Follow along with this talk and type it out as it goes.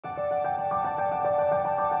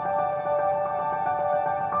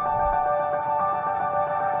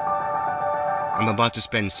I'm about to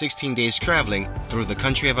spend 16 days traveling through the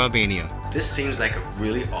country of Albania. This seems like a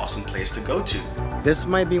really awesome place to go to. This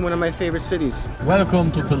might be one of my favorite cities.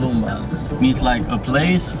 Welcome to Columbus. Means like a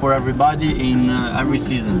place for everybody in every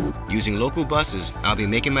season. Using local buses, I'll be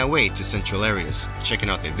making my way to central areas, checking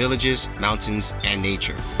out their villages, mountains, and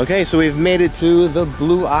nature. Okay, so we've made it to the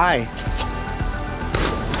Blue Eye.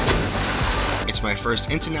 It's my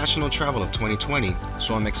first international travel of 2020,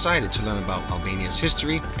 so I'm excited to learn about Albania's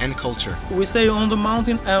history and culture. We stay on the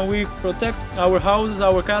mountain and we protect our houses,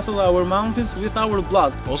 our castle, our mountains with our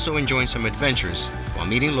blood. Also enjoying some adventures while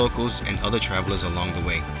meeting locals and other travelers along the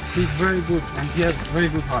way. He's very good and he has very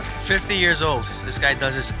good heart. 50 years old. This guy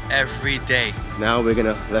does this every day. Now we're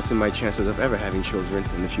gonna lessen my chances of ever having children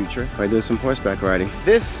in the future by doing some horseback riding.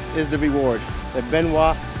 This is the reward, the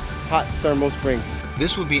Benoit Hot Thermal Springs.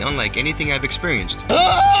 This will be unlike anything I've experienced.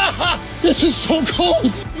 This is so cold!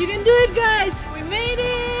 You can do it, guys! We made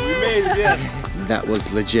it! We made it, yes! That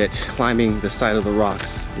was legit, climbing the side of the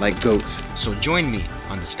rocks like goats. So join me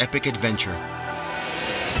on this epic adventure.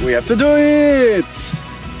 We have to do it!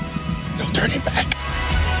 No turning back.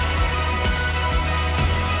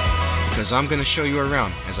 Because I'm gonna show you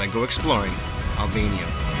around as I go exploring Albania.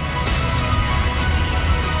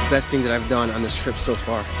 Best thing that I've done on this trip so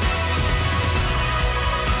far.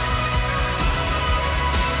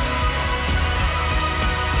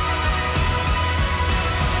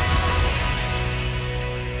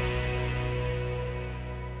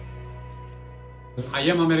 I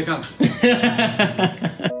am American.